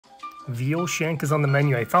Veal Shank is on the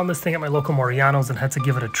menu. I found this thing at my local Moriano's and had to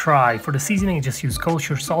give it a try. For the seasoning, I just used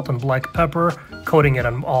kosher, salt, and black pepper, coating it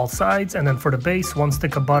on all sides. And then for the base, 1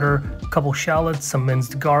 stick of butter, a couple shallots, some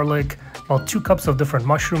minced garlic, about 2 cups of different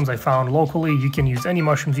mushrooms I found locally. You can use any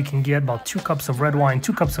mushrooms you can get, about 2 cups of red wine,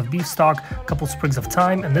 2 cups of beef stock, a couple sprigs of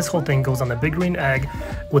thyme, and this whole thing goes on the big green egg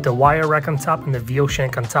with a wire rack on top and the veal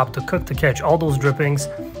shank on top to cook to catch all those drippings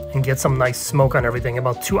and get some nice smoke on everything.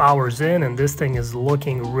 About 2 hours in, and this thing is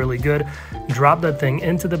looking really good. Drop that thing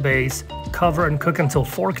into the base, cover and cook until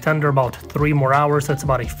fork tender, about 3 more hours. That's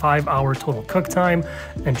about a 5-hour total cook time.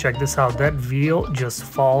 And check this out, that veal just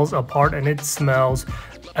falls apart and it smells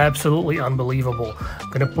absolutely unbelievable. I'm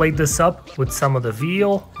gonna plate this up with some of the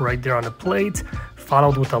veal right there on the plate,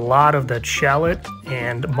 followed with a lot of that shallot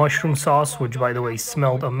and mushroom sauce, which by the way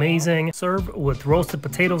smelled amazing. Serve with roasted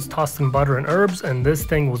potatoes tossed in butter and herbs, and this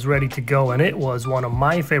thing was ready to go, and it was one of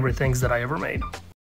my favorite things that I ever made.